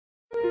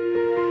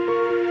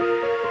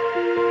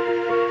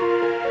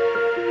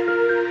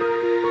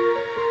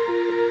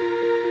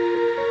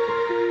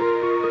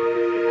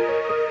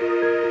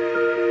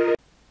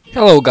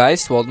Hello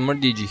guys,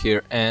 QDG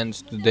here, and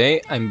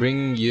today I'm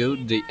bringing you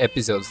the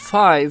episode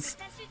 5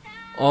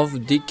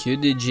 of the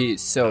QDG.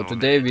 So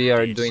today we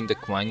are doing the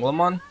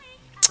Qinglongmon,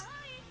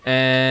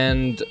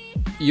 and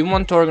you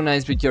want to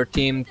organize with your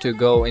team to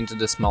go into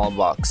the small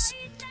box.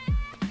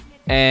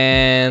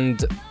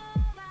 And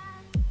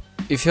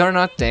if you're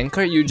not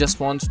tanker, you just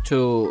want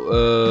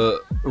to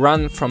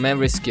run from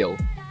every skill.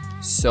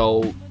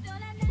 So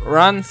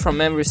run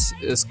from every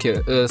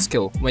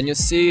skill. When you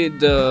see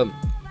the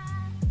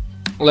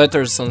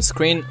letters on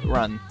screen,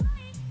 run.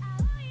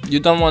 You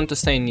don't want to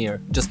stay near,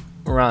 just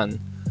run.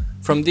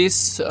 From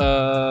this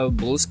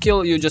blue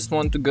skill, you just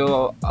want to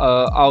go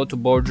out to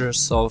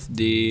borders of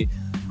the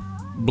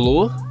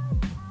blue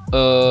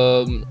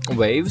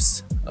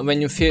waves.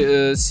 When you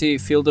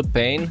feel the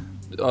pain,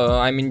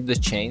 I mean the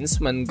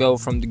chains, when go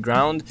from the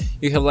ground,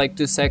 you have like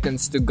 2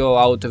 seconds to go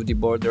out of the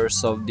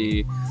borders of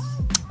the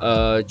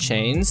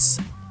chains,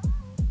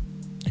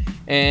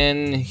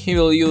 and he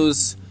will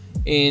use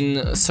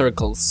in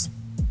circles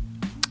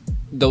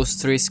those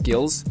 3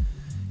 skills.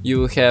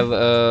 You have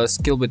a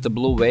skill with the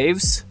blue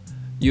waves,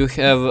 you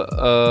have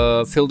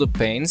a feel the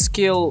pain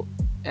skill,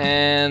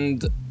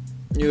 and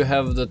you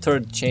have the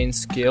 3rd chain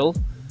skill,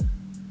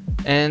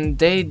 and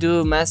they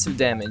do massive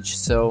damage.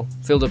 So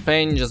feel the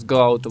pain, just go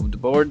out of the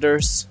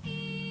borders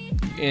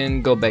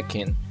and go back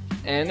in,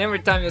 and every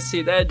time you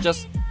see that,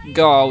 just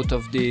go out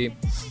of the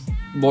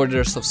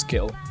borders of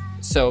skill.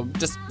 So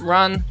just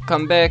run,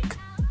 come back,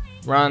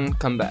 run,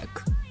 come back.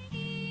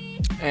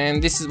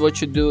 And this is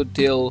what you do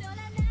till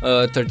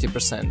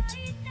 30%.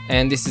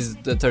 And this is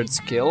the 3rd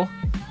skill.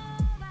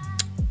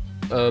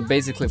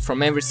 Basically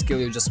from every skill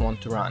you just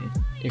want to run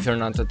if you're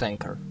not a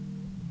tanker.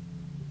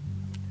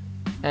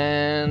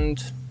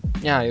 And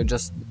yeah, you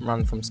just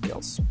run from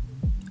skills.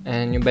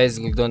 And you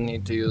basically don't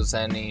need to use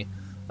any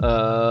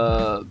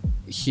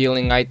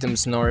healing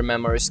items, nor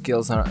memory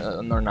skills,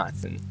 nor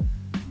nothing.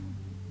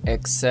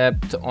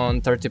 Except on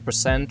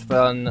 30%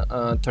 when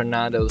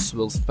tornadoes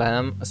will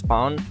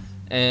spawn,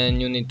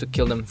 and you need to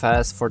kill them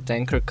fast for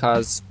tanker,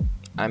 cause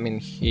I mean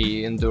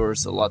he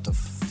endures a lot of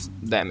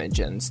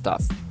damage and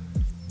stuff.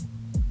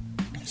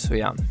 So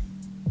yeah.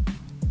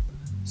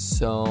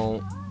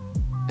 So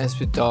as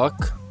we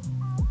talk,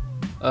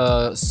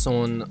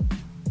 soon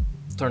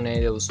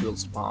tornadoes will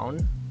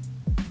spawn,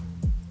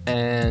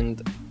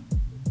 and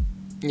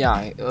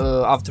yeah,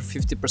 after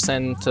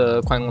 50%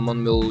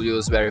 Qinglongmon will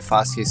use very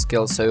fast his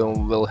skill, so you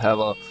will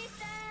have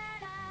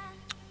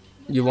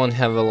you won't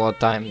have a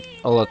lot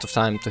of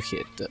time to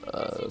hit,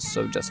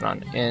 so just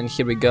run. And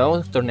here we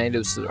go,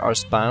 tornadoes are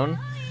spawned.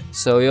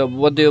 So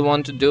what do you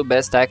want to do?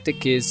 Best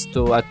tactic is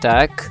to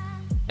attack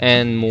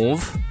and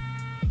move.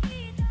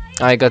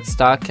 I got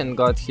stuck and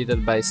got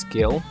hit by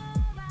skill,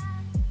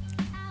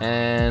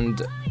 and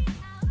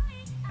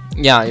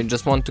yeah, you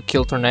just want to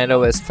kill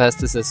tornado as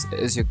fast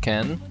as you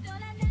can,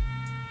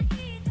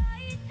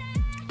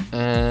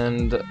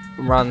 and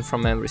run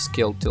from every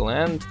skill till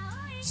end.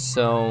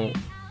 So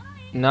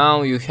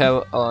now you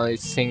have, I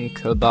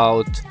think,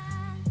 about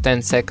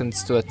 10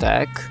 seconds to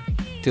attack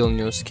till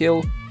new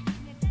skill.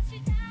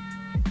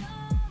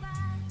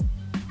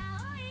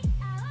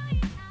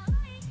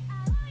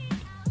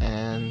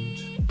 And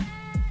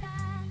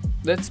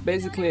that's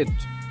basically it.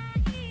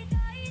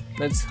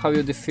 That's how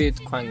you defeat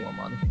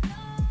Qinglongmon.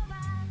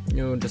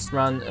 You just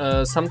run.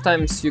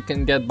 Sometimes you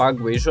can get bug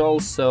visual,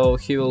 so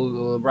he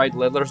will write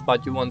letters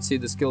but you won't see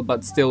the skill,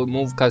 but still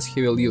move cause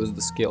he will use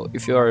the skill.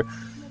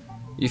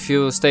 If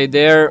you stay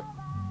there,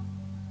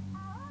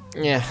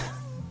 yeah.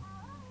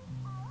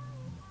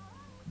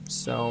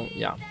 So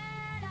yeah,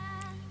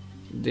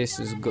 this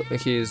is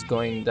he is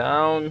going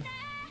down,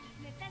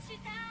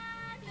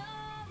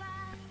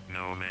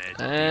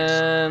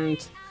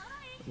 and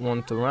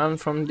want to run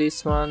from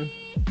this one,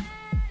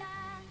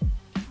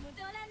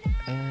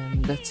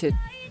 and that's it.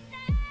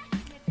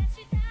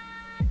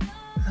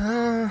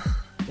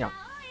 Yeah,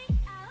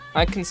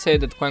 I can say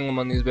that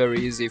Qinglongmon is very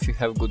easy if you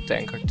have good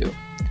tanker too.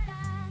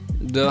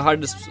 The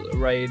hardest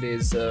raid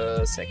is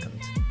 2nd,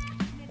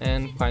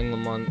 and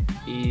Qinglongmon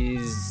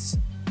is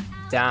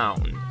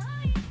down.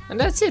 And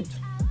that's it.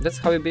 That's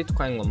how you beat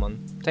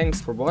Qinglongmon.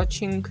 Thanks for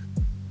watching,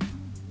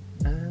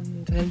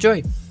 and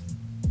enjoy.